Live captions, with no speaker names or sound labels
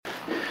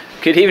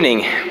Good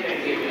evening.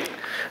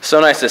 So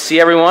nice to see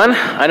everyone.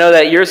 I know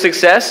that your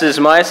success is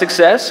my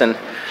success, and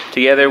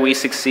together we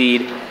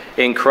succeed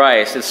in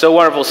Christ. It's so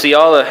wonderful to see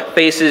all the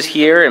faces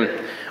here, and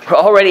we're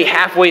already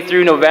halfway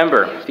through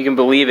November, if you can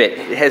believe it.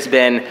 It has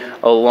been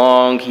a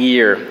long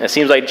year. It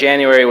seems like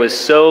January was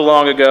so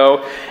long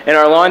ago. In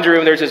our laundry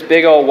room, there's this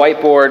big old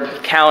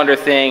whiteboard calendar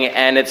thing,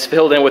 and it's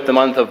filled in with the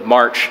month of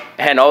March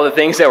and all the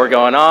things that were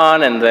going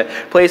on and the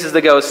places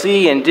to go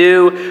see and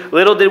do.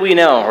 Little did we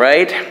know,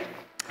 right?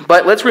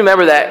 But let's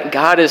remember that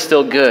God is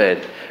still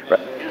good.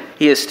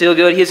 He is still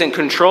good. He is in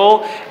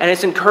control. And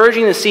it's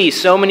encouraging to see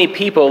so many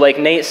people, like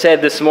Nate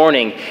said this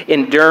morning,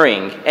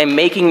 enduring and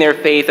making their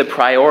faith a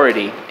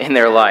priority in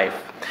their life.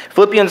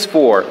 Philippians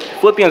 4.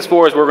 Philippians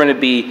 4 is where we're going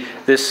to be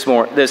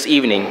this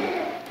evening.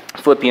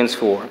 Philippians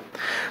 4.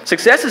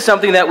 Success is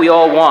something that we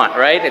all want,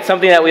 right? It's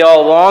something that we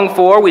all long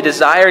for. We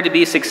desire to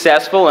be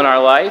successful in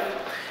our life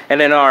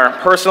and in our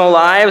personal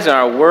lives, in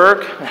our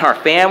work, in our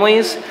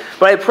families.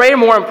 But I pray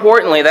more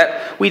importantly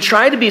that we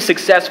try to be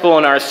successful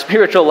in our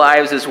spiritual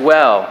lives as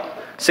well.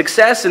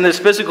 Success in this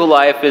physical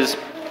life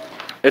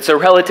it's a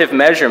relative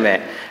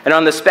measurement. And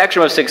on the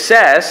spectrum of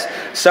success,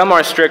 some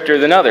are stricter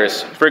than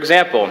others. For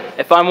example,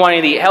 if I'm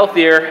wanting to eat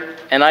healthier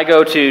and I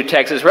go to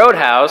Texas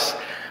Roadhouse,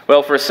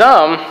 well, for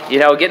some,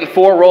 getting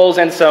 4 rolls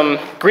and some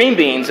green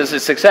beans is a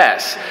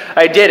success.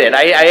 I did it.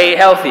 I ate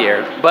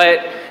healthier. But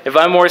if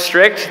I'm more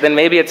strict, then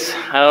maybe it's,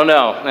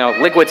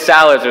 liquid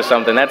salads or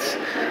something.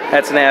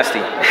 That's nasty.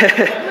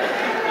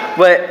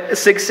 But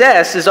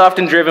success is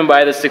often driven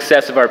by the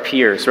success of our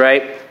peers,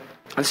 right?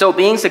 And so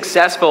being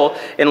successful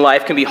in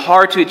life can be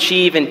hard to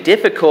achieve and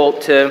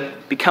difficult to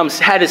become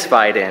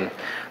satisfied in.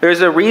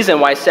 There's a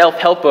reason why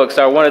self-help books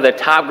are one of the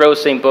top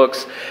grossing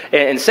books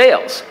in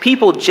sales.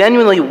 People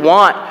genuinely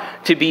want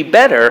to be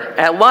better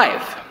at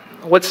life.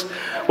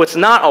 What's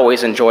not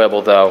always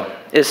enjoyable, though,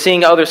 is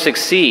seeing others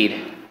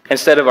succeed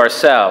instead of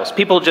ourselves.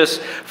 People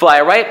just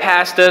fly right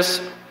past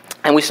us,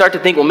 and we start to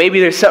think, well, maybe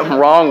there's something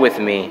wrong with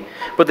me.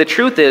 But the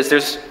truth is,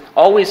 there's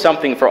always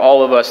something for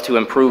all of us to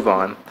improve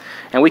on.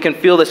 And we can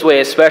feel this way,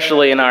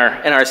 especially in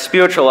our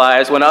spiritual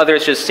lives, when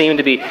others just seem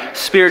to be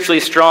spiritually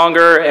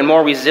stronger and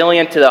more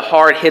resilient to the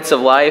hard hits of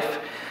life.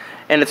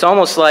 And it's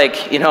almost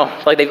like they've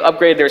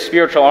upgraded their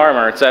spiritual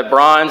armor. It's at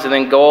bronze and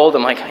then gold.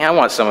 I'm like, I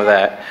want some of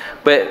that.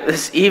 But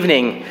this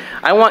evening,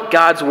 I want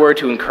God's word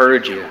to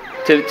encourage you,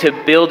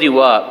 to build you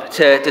up,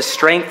 to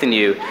strengthen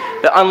you.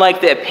 That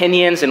unlike the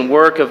opinions and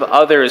work of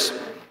others,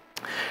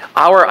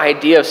 our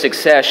idea of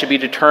success should be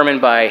determined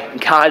by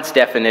God's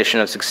definition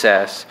of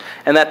success,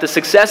 and that the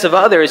success of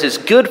others is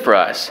good for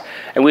us,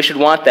 and we should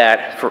want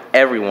that for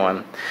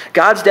everyone.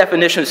 God's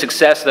definition of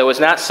success, though,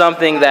 is not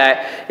something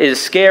that is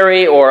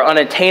scary or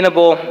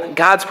unattainable.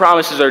 God's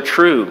promises are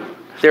true.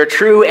 They're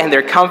true and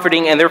they're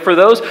comforting, and they're for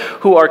those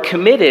who are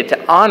committed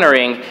to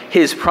honoring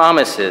His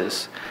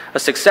promises. A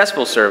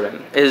successful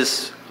servant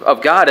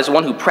of God is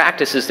one who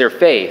practices their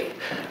faith,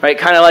 right?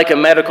 Kind of like a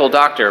medical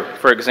doctor,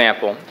 for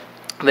example.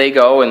 They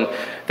go and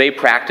they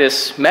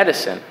practice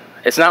medicine.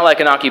 It's not like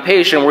an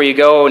occupation where you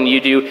go and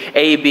you do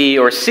A, B,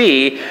 or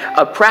C.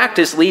 A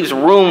practice leaves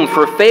room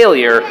for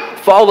failure,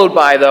 followed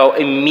by, though,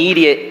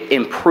 immediate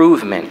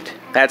improvement.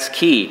 That's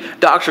key.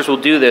 Doctors will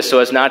do this so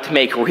as not to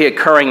make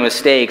reoccurring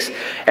mistakes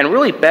and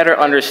really better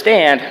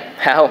understand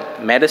how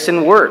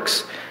medicine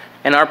works.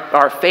 And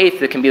our faith,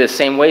 that can be the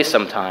same way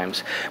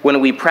sometimes.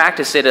 When we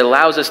practice it, it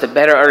allows us to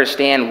better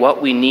understand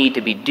what we need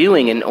to be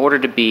doing in order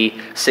to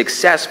be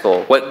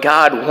successful, what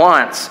God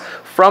wants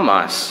from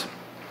us.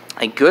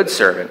 A good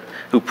servant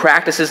who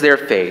practices their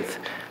faith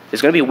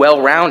is going to be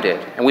well-rounded.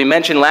 And we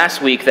mentioned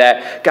last week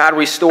that God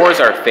restores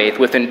our faith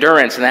with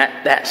endurance, and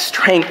that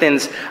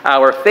strengthens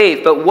our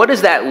faith. But what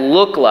does that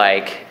look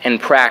like in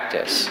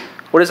practice?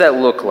 What does that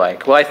look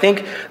like? Well, I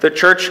think the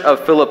church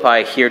of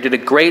Philippi here did a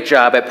great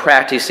job at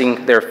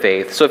practicing their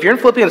faith. So if you're in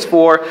Philippians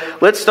 4,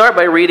 let's start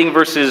by reading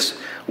verses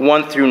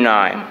 1 through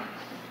 9.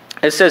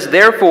 It says,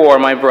 "Therefore,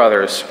 my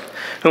brothers,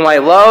 whom I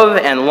love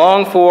and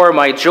long for,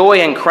 my joy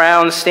and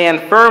crown,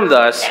 stand firm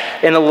thus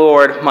in the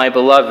Lord, my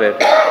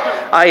beloved.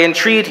 I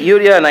entreat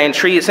Euodia and I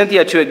entreat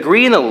Cynthia to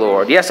agree in the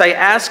Lord. Yes, I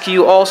ask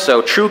you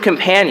also, true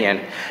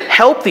companion,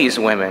 help these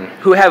women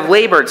who have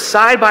labored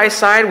side by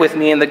side with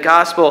me in the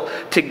gospel,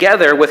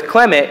 together with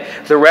Clement,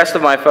 the rest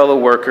of my fellow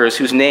workers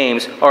whose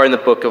names are in the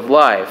book of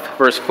life."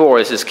 Verse 4,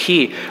 this is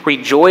key.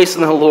 "Rejoice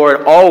in the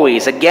Lord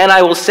always. Again,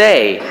 I will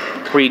say,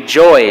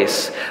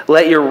 rejoice.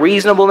 Let your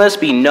reasonableness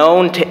be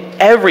known to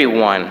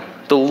everyone.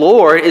 The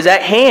Lord is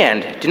at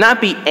hand. Do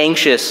not be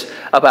anxious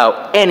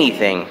about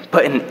anything,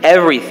 but in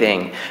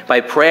everything,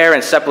 by prayer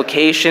and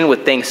supplication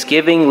with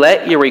thanksgiving,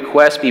 let your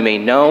requests be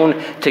made known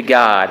to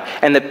God.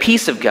 And the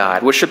peace of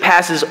God, which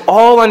surpasses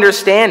all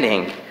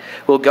understanding,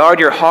 will guard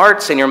your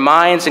hearts and your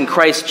minds in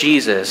Christ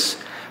Jesus.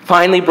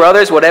 Finally,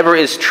 brothers, whatever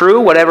is true,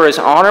 whatever is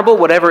honorable,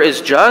 whatever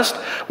is just,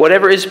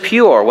 whatever is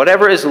pure,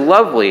 whatever is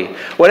lovely,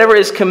 whatever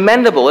is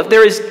commendable, if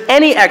there is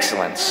any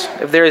excellence,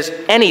 if there is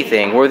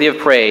anything worthy of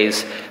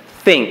praise,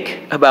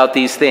 Think about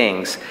these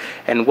things.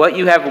 And what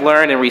you have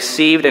learned and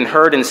received and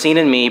heard and seen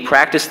in me,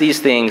 practice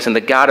these things, and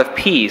the God of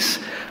peace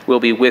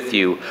will be with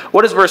you.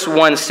 What does verse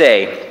 1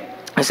 say?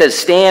 It says,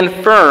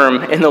 stand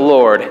firm in the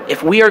Lord.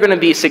 If we are going to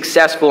be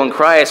successful in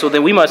Christ, well,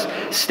 then we must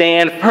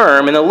stand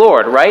firm in the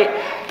Lord, right?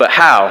 But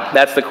how?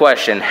 That's the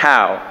question.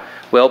 How?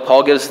 Well,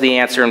 Paul gives the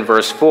answer in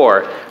verse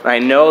 4. I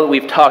know that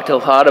we've talked a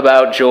lot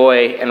about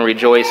joy and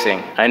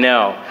rejoicing. I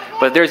know.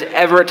 But if there's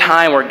ever a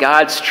time where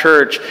God's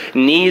church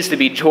needs to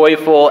be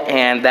joyful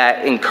and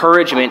that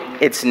encouragement,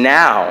 it's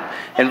now.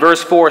 And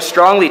verse 4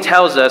 strongly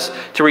tells us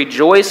to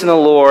rejoice in the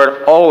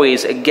Lord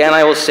always. Again,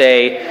 I will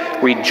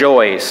say,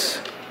 rejoice.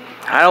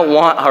 I don't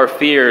want our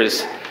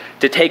fears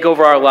to take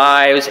over our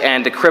lives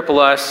and to cripple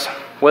us,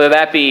 whether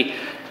that be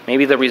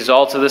maybe the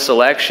results of this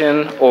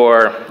election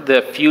or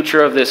the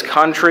future of this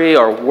country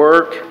or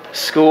work,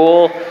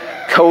 school,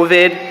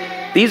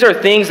 COVID. These are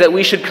things that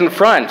we should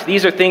confront.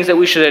 These are things that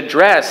we should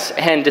address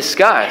and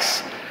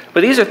discuss.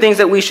 But these are things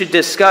that we should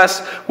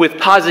discuss with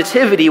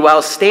positivity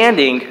while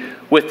standing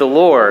with the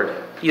Lord.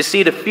 You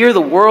see, to fear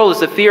the world is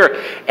to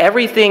fear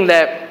everything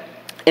that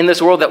in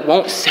this world that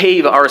won't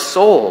save our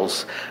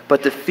souls.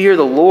 But to fear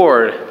the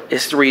Lord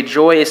is to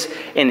rejoice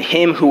in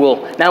Him who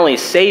will not only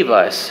save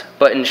us,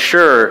 but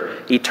ensure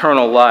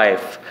eternal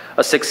life.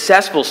 A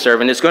successful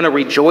servant is going to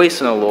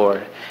rejoice in the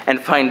Lord and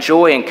find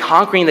joy in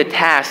conquering the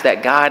task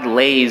that God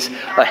lays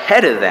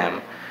ahead of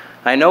them.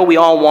 I know we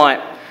all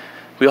want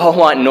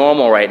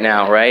normal right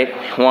now,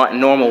 right? We want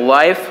normal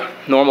life,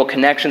 normal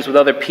connections with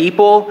other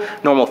people,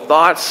 normal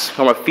thoughts,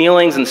 normal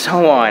feelings, and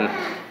so on.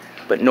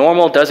 But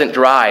normal doesn't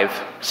drive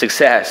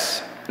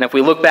success. And if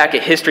we look back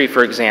at history,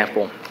 for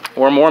example,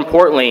 or more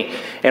importantly,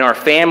 in our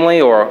family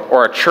or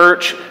our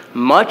church,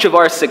 much of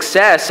our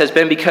success has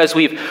been because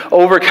we've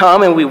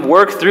overcome and we've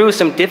worked through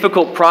some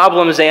difficult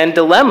problems and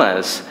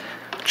dilemmas.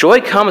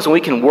 Joy comes when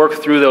we can work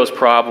through those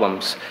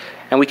problems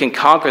and we can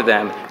conquer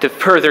them to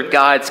further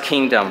God's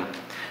kingdom.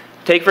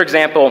 Take, for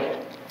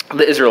example,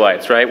 the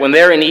Israelites, right? When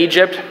they're in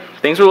Egypt,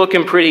 things were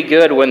looking pretty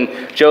good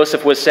when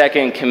Joseph was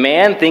second in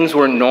command. Things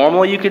were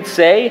normal, you could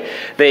say.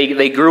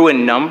 They grew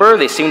in number.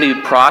 They seemed to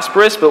be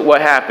prosperous, but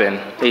what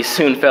happened? They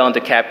soon fell into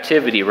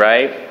captivity,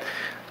 right?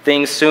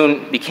 Things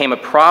soon became a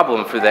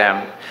problem for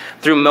them.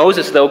 Through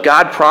Moses, though,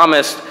 God's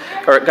promises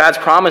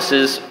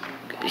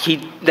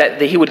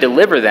that he would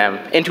deliver them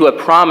into a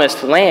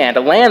promised land,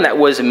 a land that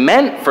was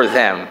meant for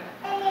them.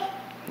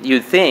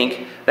 You'd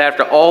think that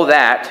after all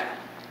that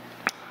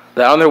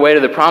on their way to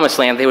the promised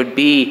land, they would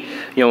be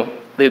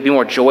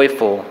more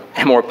joyful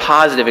and more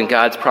positive in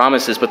God's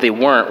promises, but they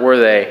weren't, were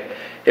they?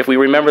 If we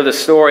remember the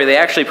story, they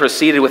actually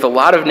proceeded with a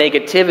lot of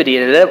negativity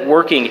and ended up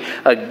working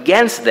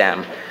against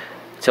them.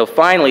 So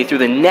finally, through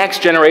the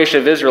next generation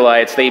of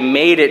Israelites, they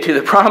made it to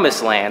the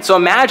promised land. So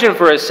imagine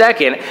for a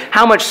second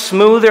how much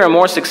smoother and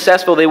more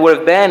successful they would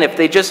have been if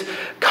they just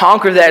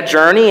conquered that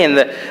journey and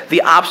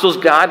the obstacles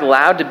God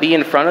allowed to be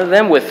in front of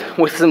them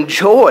with some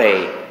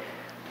joy.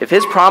 If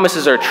His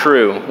promises are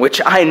true,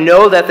 which I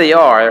know that they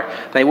are,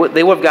 they would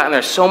have gotten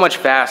there so much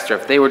faster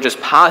if they were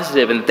just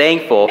positive and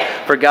thankful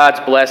for God's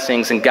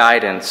blessings and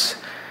guidance.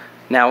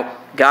 Now,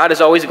 God is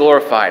always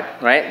glorified,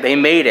 right? They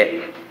made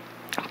it.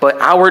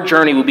 But our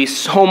journey will be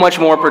so much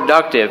more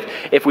productive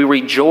if we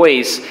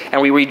rejoice,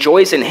 and we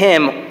rejoice in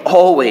Him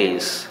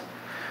always.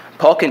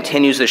 Paul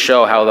continues to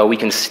show how, though, we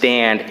can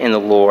stand in the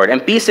Lord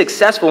and be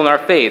successful in our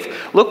faith.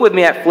 Look with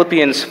me at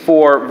Philippians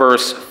 4,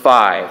 verse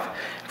 5.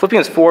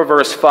 Philippians 4,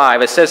 verse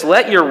 5, it says,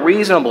 let your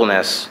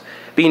reasonableness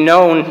be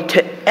known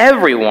to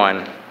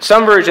everyone.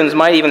 Some versions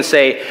might even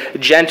say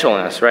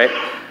gentleness, right?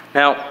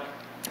 Now,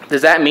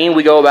 does that mean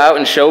we go about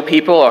and show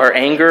people our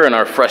anger and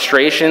our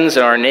frustrations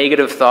and our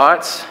negative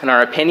thoughts and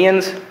our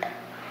opinions?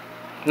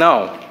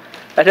 No.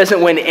 That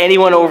doesn't win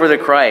anyone over to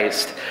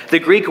Christ. The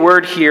Greek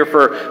word here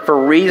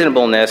for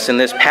reasonableness in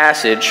this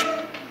passage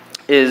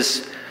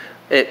is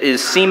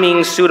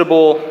seeming,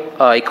 suitable,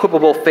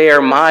 equipable,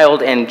 fair,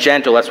 mild, and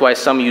gentle. That's why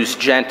some use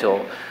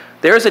gentle.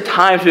 There's a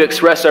time to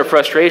express our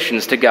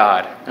frustrations to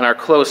God and our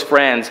close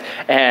friends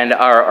and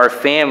our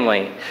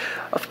family.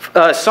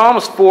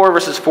 Psalms 4,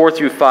 verses 4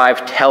 through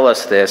 5 tell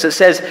us this. It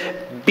says,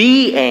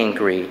 be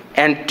angry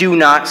and do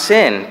not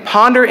sin.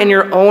 Ponder in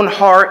your own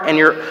heart and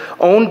your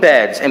own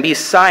beds and be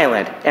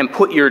silent and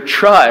put your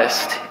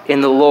trust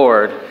in the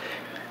Lord.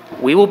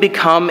 We will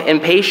become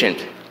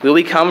impatient. We will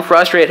become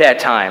frustrated at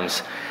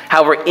times.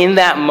 However, in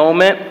that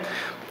moment,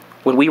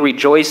 when we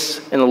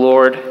rejoice in the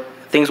Lord,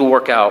 things will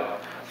work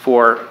out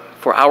for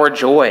our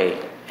joy.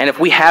 And if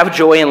we have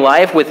joy in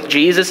life with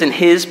Jesus and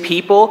His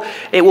people,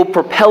 it will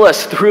propel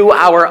us through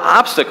our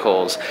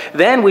obstacles.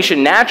 Then we should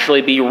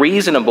naturally be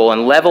reasonable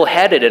and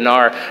level-headed in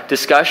our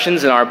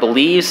discussions and our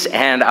beliefs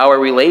and our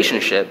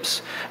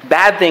relationships.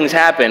 Bad things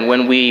happen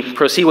when we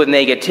proceed with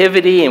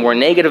negativity and we're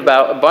negative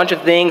about a bunch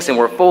of things and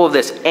we're full of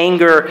this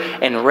anger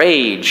and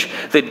rage.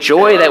 The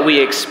joy that we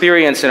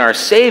experience in our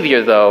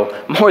Savior,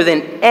 though, more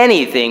than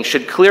anything,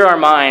 should clear our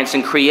minds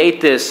and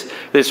create this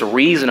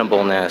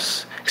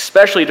reasonableness.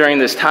 Especially during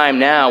this time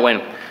now when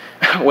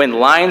when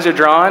lines are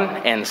drawn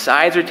and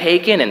sides are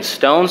taken and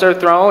stones are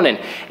thrown and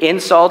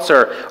insults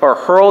are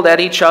hurled at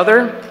each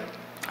other,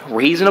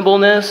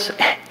 reasonableness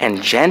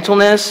and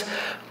gentleness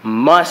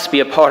must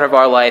be a part of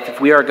our life if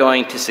we are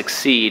going to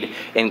succeed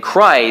in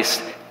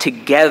Christ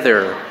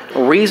together.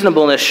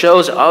 Reasonableness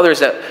shows others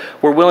that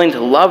we're willing to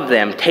love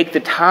them, take the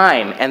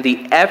time and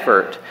the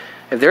effort.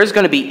 If there's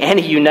going to be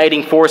any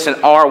uniting force in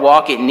our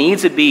walk, it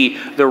needs to be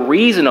the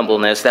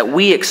reasonableness that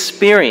we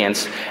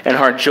experience in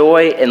our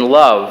joy and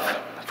love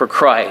for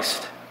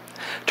Christ.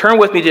 Turn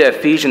with me to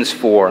Ephesians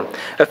 4.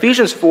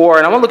 Ephesians 4,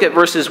 and I want to look at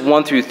verses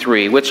 1 through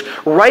 3, which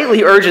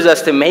rightly urges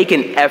us to make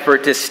an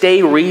effort to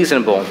stay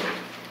reasonable.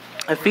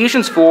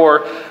 Ephesians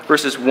 4,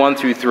 verses 1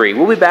 through 3.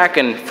 We'll be back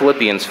in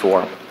Philippians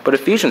 4, but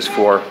Ephesians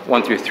 4,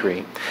 1 through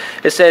 3.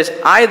 It says,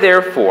 I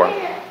therefore,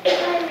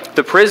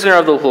 the prisoner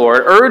of the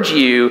Lord, urge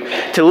you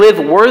to live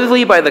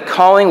worthily by the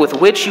calling with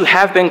which you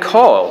have been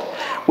called,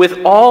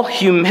 with all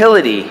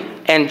humility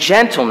and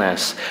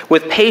gentleness,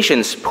 with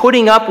patience,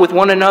 putting up with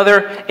one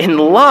another in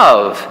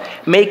love,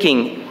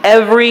 making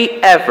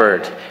every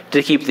effort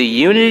to keep the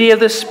unity of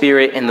the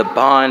Spirit in the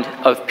bond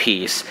of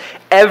peace.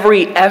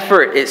 Every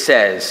effort, it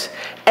says,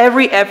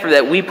 every effort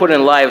that we put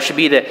in life should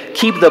be to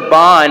keep the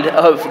bond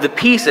of the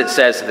peace, it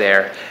says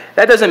there.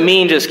 That doesn't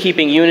mean just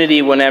keeping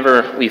unity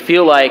whenever we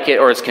feel like it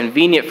or it's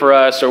convenient for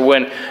us or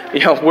when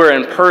we're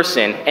in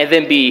person and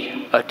then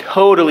be a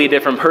totally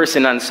different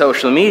person on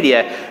social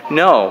media.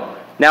 No.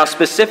 Now,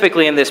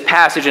 specifically in this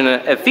passage in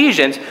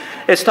Ephesians,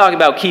 it's talking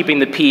about keeping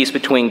the peace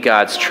between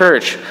God's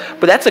church.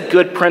 But that's a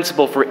good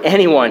principle for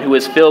anyone who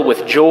is filled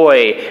with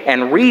joy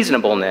and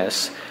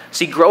reasonableness.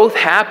 See, growth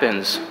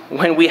happens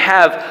when we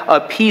have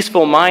a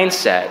peaceful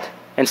mindset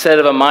instead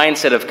of a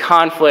mindset of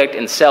conflict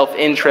and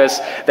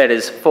self-interest that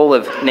is full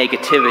of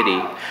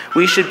negativity.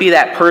 We should be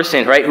that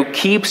person, right, who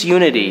keeps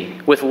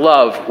unity with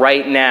love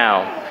right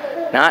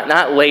now,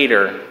 not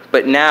later.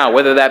 But now,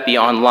 whether that be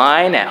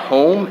online, at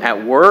home,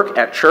 at work,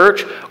 at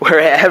church,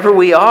 wherever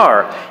we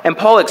are. And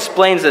Paul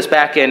explains this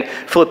back in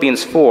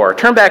Philippians 4.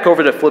 Turn back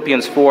over to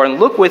Philippians 4 and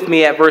look with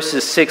me at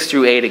verses 6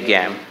 through 8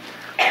 again.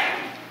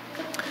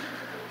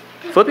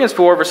 Philippians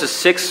 4, verses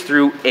 6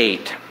 through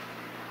 8.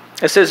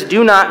 It says,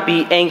 do not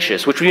be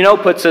anxious, which we know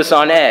puts us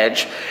on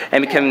edge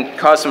and can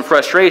cause some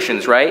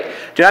frustrations, right?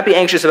 Do not be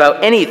anxious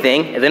about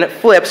anything, and then it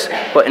flips,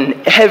 but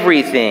in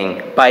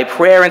everything, by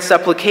prayer and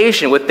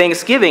supplication, with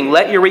thanksgiving,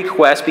 let your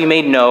requests be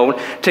made known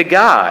to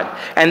God.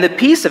 And the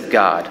peace of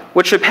God,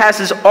 which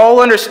surpasses all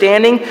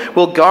understanding,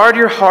 will guard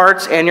your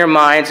hearts and your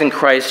minds in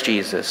Christ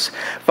Jesus.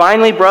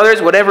 Finally,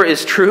 brothers, whatever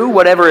is true,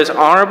 whatever is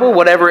honorable,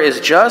 whatever is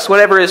just,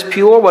 whatever is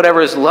pure,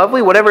 whatever is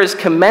lovely, whatever is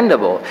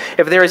commendable,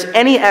 if there is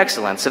any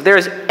excellence, if there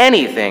is anything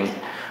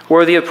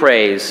worthy of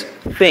praise,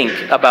 think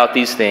about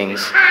these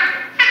things.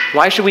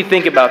 Why should we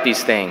think about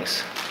these things?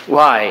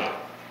 Why?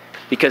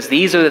 Because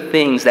these are the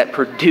things that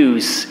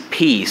produce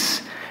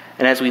peace.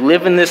 And as we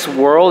live in this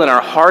world and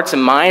our hearts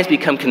and minds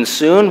become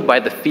consumed by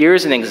the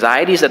fears and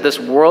anxieties that this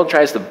world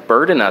tries to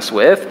burden us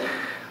with,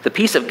 the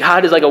peace of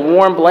God is like a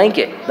warm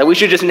blanket that we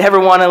should just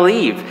never want to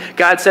leave.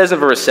 God says in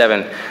verse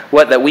 7,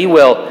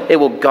 it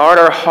will guard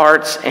our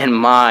hearts and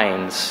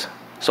minds.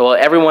 So while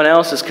everyone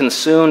else is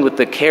consumed with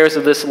the cares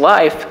of this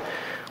life,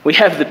 we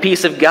have the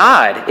peace of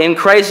God in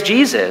Christ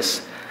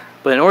Jesus.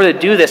 But in order to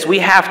do this, we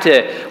have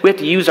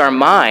to use our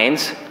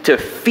minds to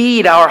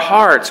feed our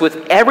hearts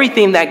with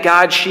everything that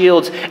God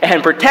shields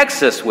and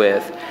protects us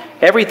with.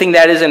 Everything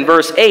that is in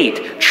verse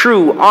 8,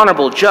 true,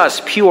 honorable,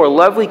 just, pure,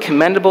 lovely,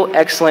 commendable,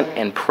 excellent,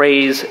 and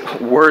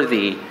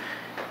praiseworthy.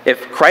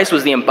 If Christ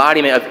was the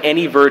embodiment of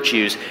any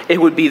virtues, it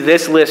would be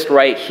this list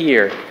right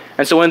here.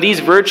 And so when these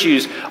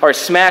virtues are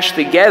smashed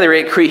together,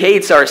 it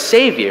creates our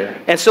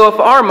Savior. And so if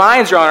our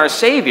minds are on our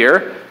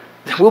Savior,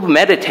 then we'll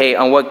meditate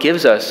on what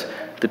gives us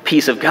the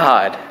peace of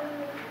God.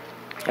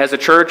 As a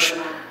church,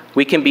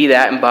 we can be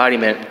that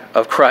embodiment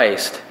of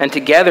Christ and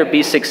together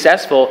be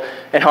successful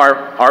in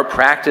our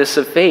practice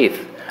of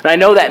faith. And I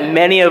know that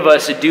many of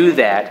us do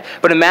that.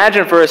 But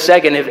imagine for a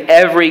second if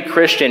every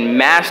Christian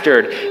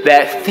mastered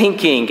that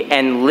thinking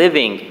and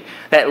living,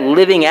 that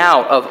living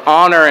out of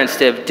honor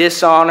instead of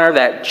dishonor,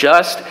 that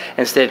just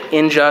instead of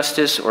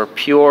injustice, or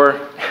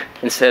pure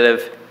instead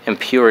of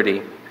impurity.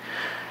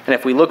 And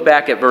if we look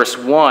back at verse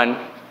 1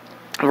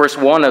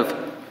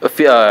 of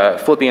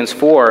Philippians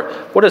 4,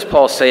 what does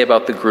Paul say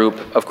about the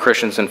group of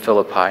Christians in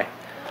Philippi?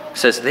 It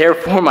says,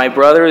 therefore, my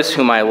brothers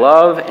whom I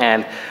love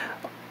and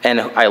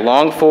I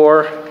long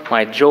for,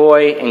 my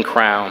joy and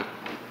crown.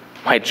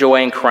 My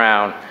joy and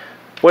crown.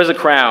 What is a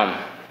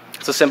crown?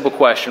 It's a simple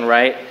question,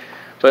 right?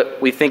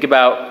 But we think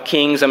about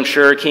kings, I'm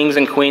sure, kings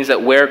and queens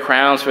that wear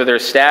crowns for their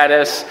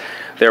status.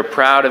 They're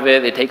proud of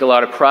it. They take a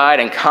lot of pride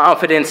and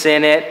confidence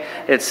in it.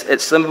 It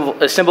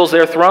symbols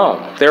their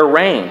throne, their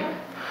reign.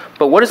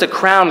 But what does a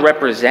crown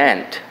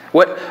represent?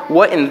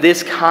 What in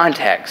this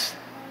context,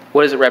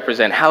 what does it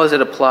represent? How is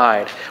it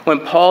applied? When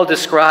Paul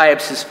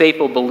describes his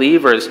faithful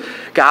believers,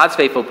 God's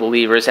faithful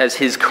believers, as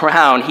his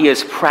crown, he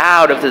is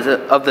proud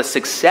of the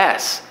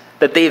success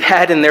that they've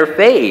had in their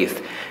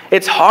faith.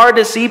 It's hard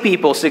to see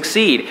people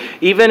succeed,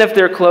 even if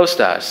they're close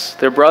to us.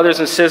 They're brothers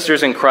and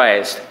sisters in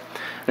Christ.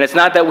 And it's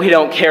not that we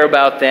don't care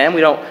about them.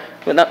 We don't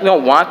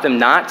want them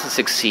not to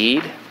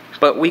succeed,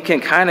 but we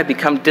can kind of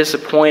become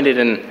disappointed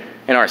in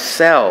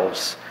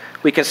ourselves.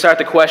 We can start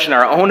to question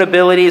our own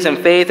abilities and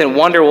faith and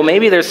wonder, well,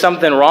 maybe there's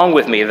something wrong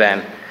with me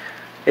then.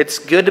 It's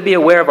good to be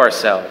aware of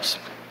ourselves.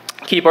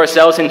 Keep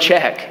ourselves in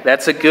check.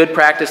 That's a good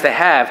practice to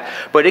have,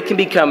 but it can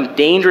become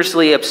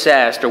dangerously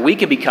obsessed, or we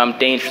can become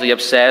dangerously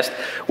obsessed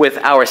with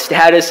our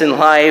status in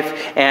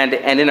life and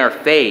in our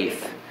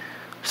faith.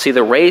 See,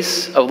 the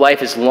race of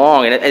life is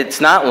long, and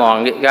it's not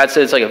long. God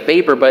says it's like a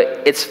vapor,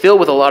 but it's filled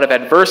with a lot of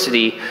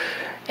adversity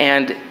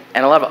and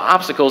a lot of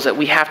obstacles that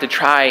we have to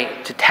try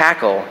to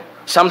tackle.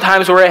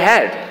 Sometimes we're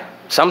ahead.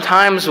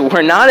 Sometimes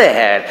we're not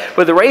ahead.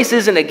 But the race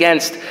isn't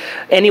against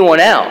anyone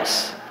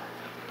else.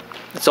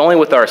 It's only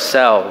with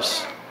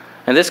ourselves.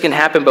 And this can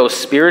happen both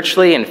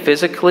spiritually and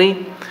physically,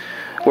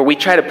 where we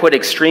try to put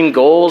extreme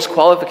goals,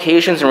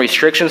 qualifications, and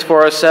restrictions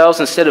for ourselves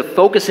instead of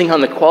focusing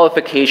on the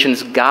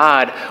qualifications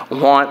God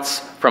wants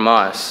from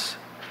us.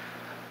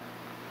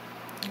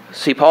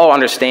 See, Paul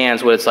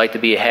understands what it's like to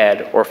be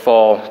ahead or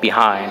fall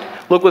behind.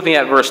 Look with me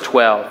at verse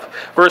 12.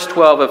 Verse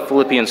 12 of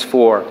Philippians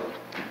 4.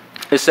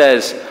 It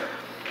says,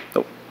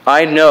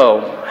 I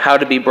know how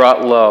to be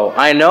brought low.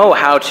 I know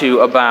how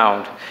to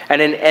abound.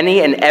 And in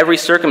any and every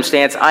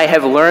circumstance, I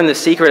have learned the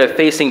secret of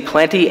facing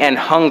plenty and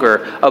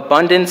hunger,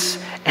 abundance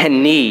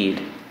and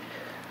need.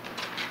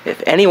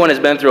 If anyone has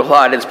been through a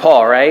lot, it's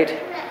Paul, right?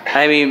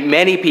 I mean,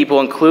 many people,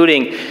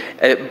 including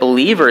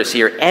believers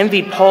here,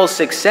 envied Paul's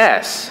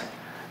success.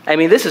 I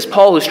mean, this is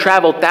Paul who's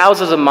traveled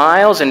thousands of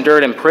miles,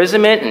 endured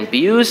imprisonment and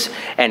abuse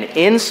and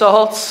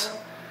insults,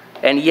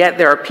 and yet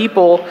there are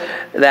people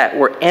that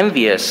were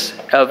envious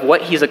of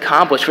what he's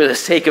accomplished for the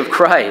sake of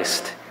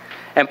Christ.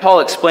 And Paul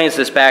explains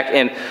this back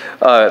in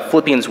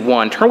Philippians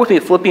 1. Turn with me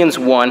to Philippians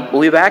 1.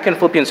 We'll be back in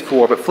Philippians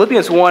 4, but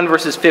Philippians 1,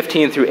 verses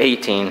 15 through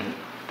 18.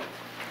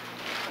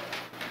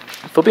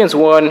 Philippians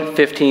 1,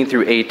 15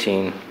 through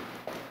 18.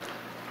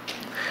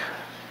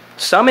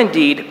 Some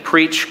indeed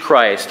preach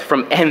Christ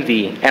from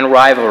envy and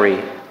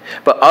rivalry,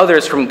 but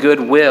others from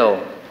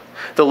goodwill.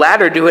 The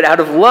latter do it out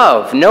of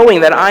love,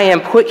 knowing that I am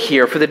put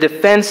here for the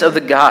defense of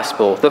the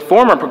gospel. The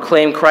former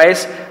proclaim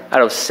Christ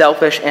out of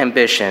selfish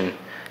ambition,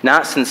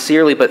 not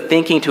sincerely, but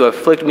thinking to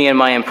afflict me in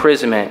my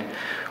imprisonment.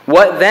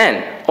 What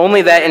then?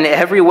 Only that in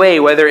every way,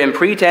 whether in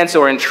pretense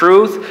or in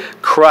truth,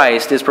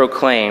 Christ is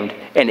proclaimed.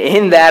 And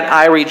in that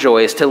I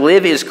rejoice. To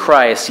live is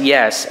Christ,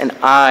 yes, and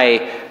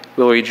I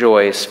will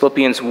rejoice.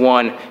 Philippians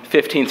 1,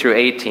 15 through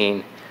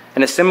 18.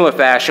 In a similar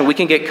fashion, we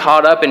can get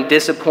caught up and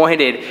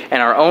disappointed in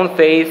our own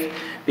faith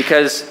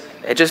because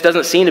it just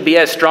doesn't seem to be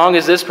as strong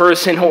as this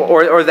person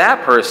or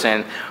that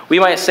person. We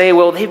might say,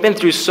 well, they've been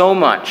through so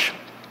much.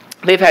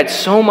 They've had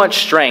so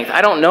much strength.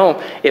 I don't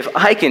know if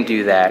I can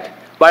do that.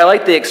 But I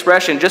like the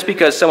expression, just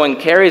because someone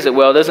carries it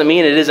well doesn't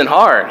mean it isn't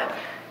hard.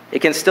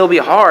 It can still be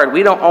hard.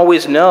 We don't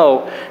always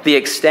know the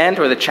extent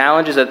or the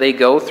challenges that they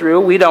go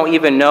through. We don't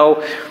even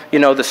know,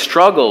 the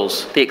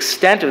struggles, the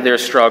extent of their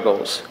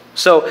struggles.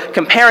 So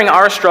comparing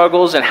our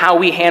struggles and how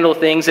we handle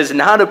things is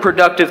not a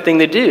productive thing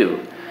to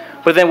do.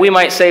 But then we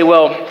might say,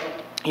 well,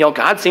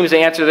 God seems to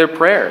answer their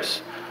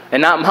prayers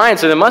and not mine,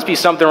 so there must be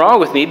something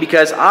wrong with me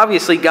because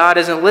obviously God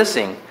isn't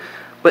listening.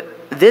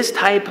 This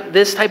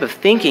type of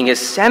thinking is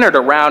centered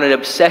around an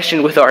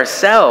obsession with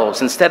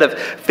ourselves instead of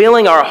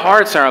filling our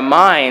hearts and our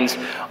minds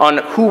on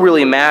who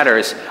really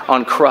matters,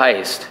 on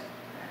Christ.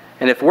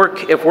 And if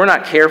we're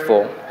not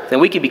careful, then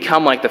we can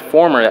become like the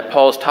former that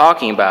Paul's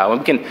talking about.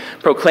 We can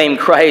proclaim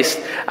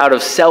Christ out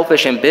of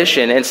selfish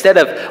ambition instead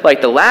of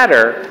like the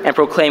latter and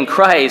proclaim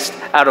Christ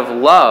out of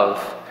love.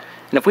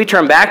 And if we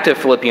turn back to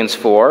Philippians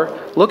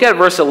 4, look at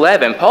verse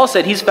 11. Paul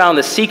said he's found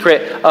the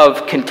secret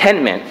of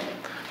contentment,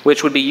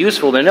 which would be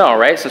useful to know,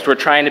 right? Since we're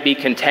trying to be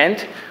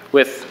content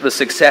with the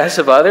success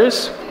of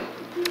others.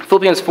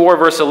 Philippians 4,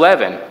 verse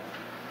 11.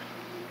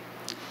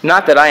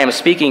 Not that I am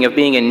speaking of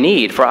being in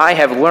need, for I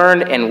have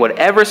learned in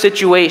whatever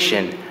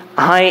situation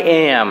I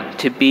am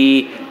to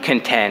be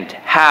content.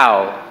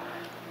 How?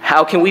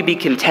 How can we be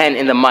content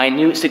in the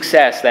minute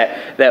success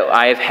that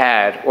I have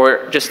had,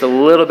 or just a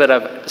little bit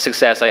of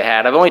success I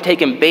had? I've only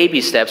taken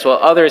baby steps, while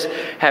others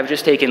have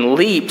just taken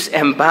leaps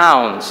and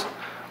bounds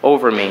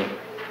over me.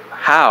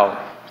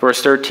 How?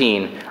 Verse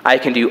 13, I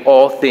can do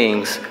all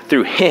things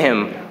through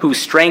him who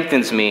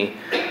strengthens me.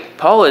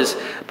 Paul's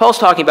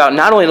talking about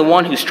not only the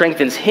one who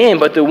strengthens him,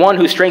 but the one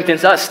who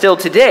strengthens us still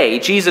today,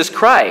 Jesus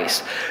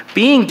Christ.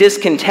 Being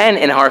discontent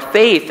in our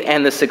faith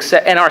and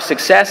our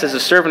success as a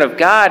servant of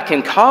God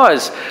can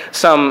cause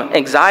some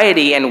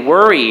anxiety and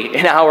worry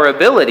in our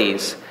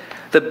abilities.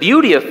 The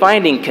beauty of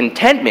finding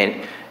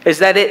contentment is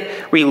that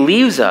it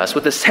relieves us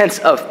with a sense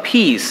of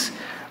peace,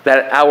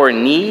 that our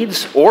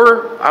needs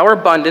or our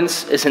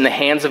abundance is in the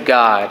hands of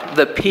God,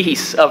 the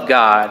peace of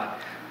God.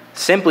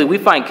 Simply, we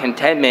find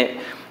contentment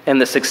in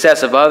the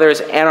success of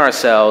others and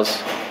ourselves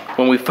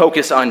when we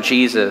focus on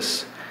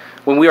Jesus.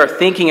 when we are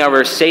thinking of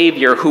our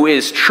Savior who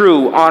is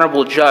true,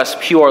 honorable,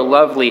 just, pure,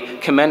 lovely,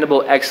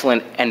 commendable,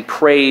 excellent, and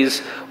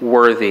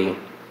praiseworthy.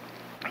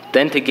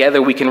 Then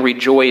together we can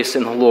rejoice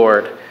in the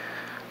Lord,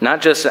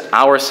 not just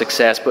our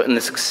success, but in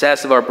the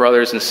success of our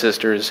brothers and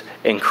sisters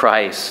in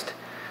Christ.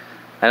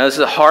 I know this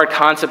is a hard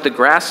concept to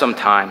grasp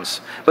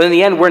sometimes, but in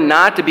the end, we're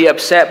not to be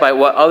upset by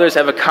what others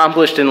have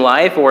accomplished in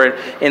life or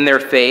in their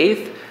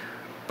faith,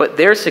 but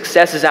their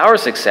success is our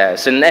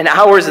success, and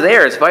ours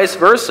theirs, vice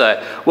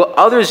versa. What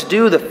others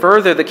do to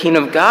further the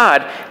kingdom of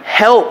God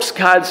helps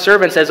God's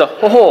servants as a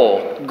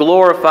whole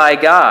glorify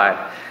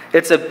God.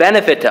 It's a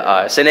benefit to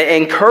us, and it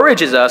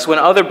encourages us when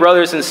other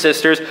brothers and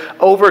sisters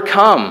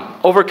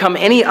overcome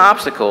any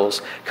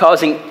obstacles,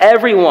 causing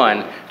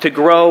everyone to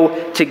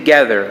grow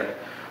together.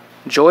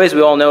 Joy, as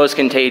we all know, is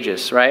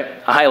contagious, right?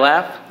 I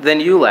laugh, then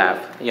you laugh.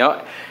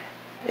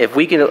 If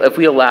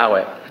we allow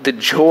it, the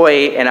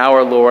joy in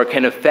our Lord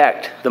can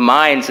affect the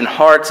minds and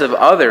hearts of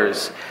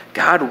others.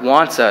 God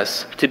wants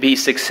us to be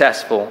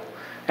successful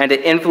and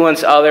to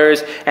influence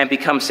others and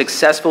become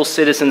successful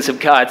citizens of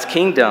God's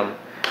kingdom.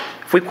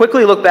 If we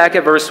quickly look back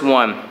at verse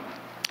 1,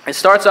 it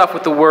starts off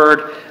with the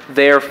word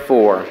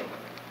therefore.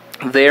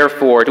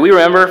 Therefore. Do we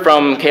remember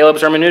from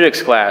Caleb's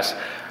hermeneutics class?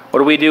 What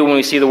do we do when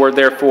we see the word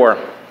therefore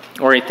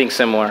or anything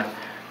similar?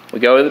 We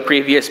go to the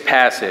previous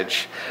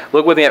passage.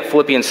 Look with me at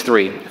Philippians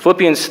 3.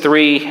 Philippians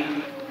 3,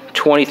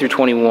 20 through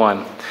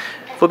 21.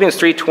 Philippians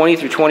 3, 20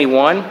 through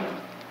 21.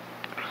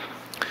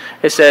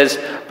 It says,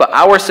 "But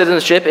our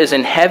citizenship is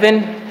in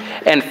heaven,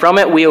 and from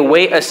it we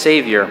await a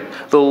Savior,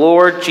 the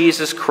Lord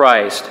Jesus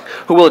Christ,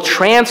 who will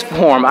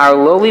transform our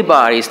lowly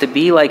bodies to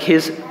be like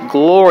his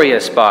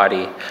glorious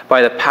body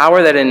by the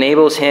power that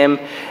enables him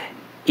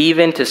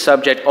even to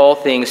subject all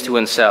things to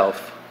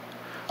himself."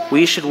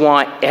 We should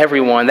want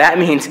everyone, that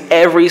means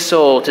every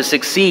soul, to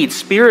succeed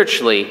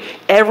spiritually.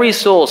 Every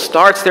soul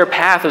starts their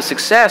path of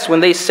success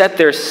when they set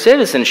their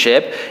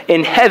citizenship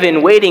in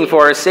heaven, waiting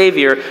for our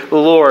Savior, the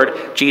Lord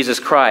Jesus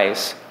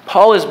Christ.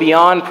 Paul is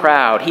beyond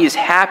proud. He is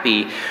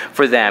happy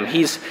for them.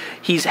 He's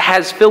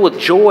filled with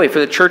joy for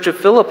the church of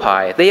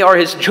Philippi. They are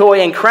his joy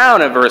and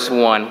crown in verse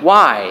 1.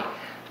 Why?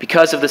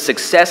 Because of the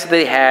success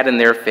they had in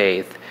their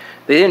faith.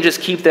 They didn't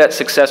just keep that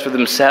success for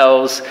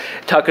themselves,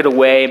 tuck it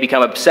away, and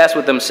become obsessed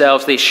with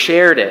themselves. They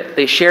shared it.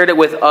 They shared it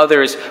with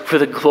others for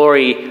the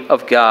glory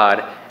of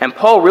God. And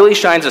Paul really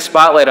shines a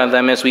spotlight on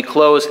them as we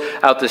close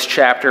out this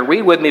chapter.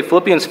 Read with me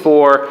Philippians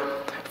 4,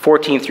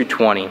 14 through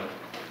 20.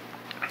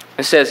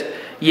 It says,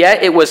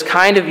 "Yet it was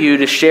kind of you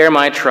to share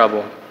my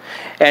trouble.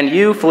 And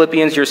you,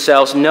 Philippians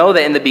yourselves, know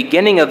that in the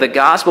beginning of the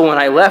gospel, when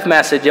I left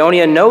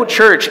Macedonia, no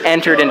church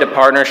entered into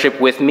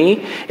partnership with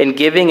me in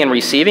giving and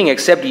receiving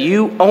except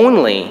you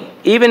only.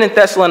 Even in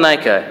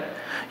Thessalonica,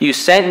 you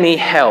sent me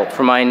help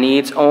for my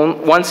needs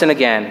once and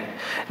again.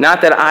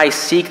 Not that I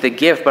seek the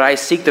gift, but I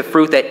seek the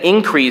fruit that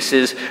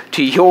increases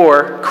to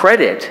your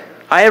credit.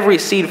 I have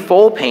received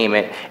full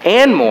payment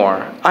and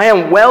more. I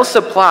am well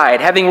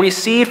supplied, having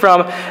received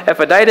from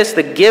Epaphroditus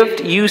the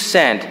gift you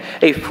sent,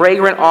 a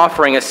fragrant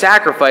offering, a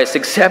sacrifice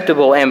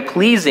acceptable and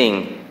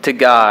pleasing to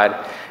God.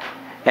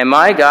 And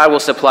my God will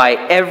supply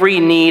every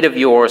need of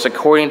yours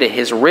according to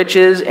his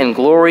riches and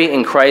glory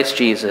in Christ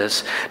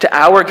Jesus. To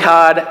our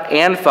God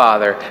and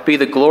Father be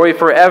the glory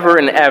forever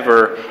and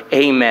ever.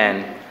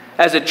 Amen."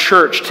 As a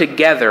church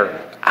together,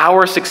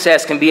 our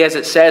success can be, as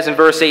it says in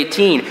verse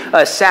 18,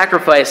 a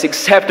sacrifice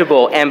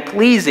acceptable and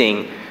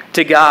pleasing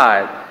to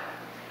God.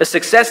 A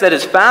success that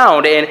is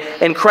found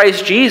in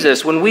Christ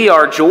Jesus when we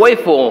are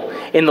joyful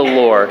in the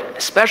Lord,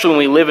 especially when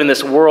we live in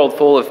this world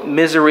full of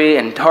misery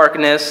and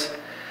darkness.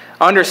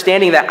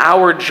 Understanding that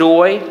our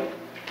joy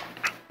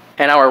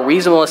and our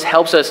reasonableness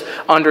helps us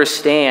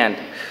understand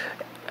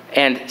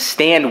and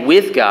stand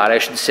with God, I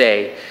should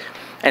say,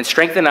 and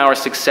strengthen our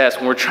success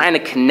when we're trying to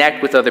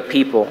connect with other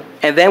people.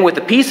 And then with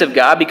the peace of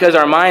God, because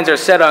our minds are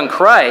set on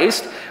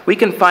Christ, we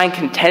can find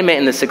contentment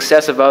in the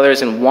success of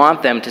others and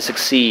want them to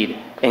succeed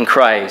in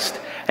Christ.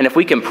 And if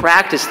we can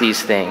practice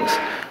these things,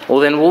 well,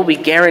 then we'll be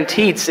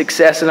guaranteed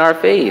success in our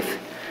faith.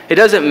 It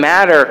doesn't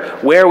matter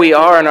where we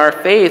are in our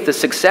faith. The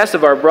success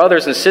of our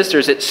brothers and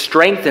sisters, it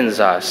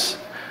strengthens us.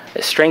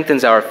 It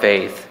strengthens our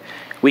faith.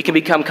 We can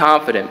become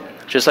confident.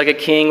 Just like a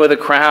king with a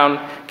crown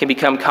can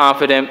become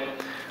confident,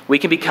 we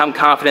can become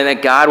confident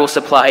that God will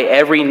supply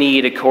every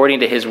need according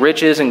to his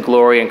riches and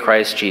glory in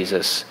Christ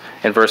Jesus.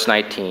 In verse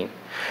 19.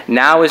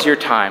 Now is your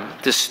time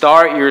to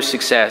start your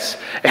success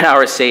in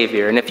our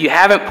Savior. And if you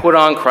haven't put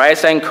on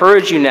Christ, I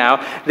encourage you now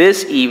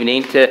this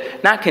evening to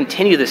not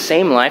continue the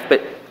same life,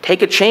 but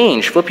take a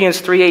change.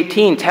 Philippians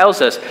 3:18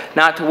 tells us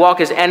not to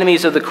walk as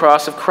enemies of the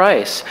cross of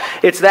Christ.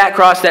 It's that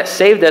cross that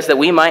saved us that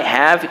we might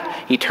have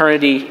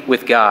eternity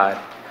with God.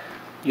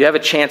 You have a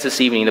chance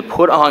this evening to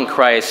put on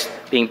Christ,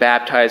 being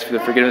baptized for the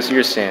forgiveness of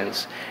your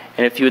sins.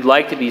 And if you would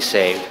like to be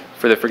saved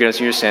for the forgiveness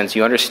of your sins,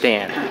 you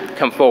understand.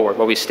 Come forward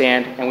while we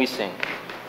stand and we sing.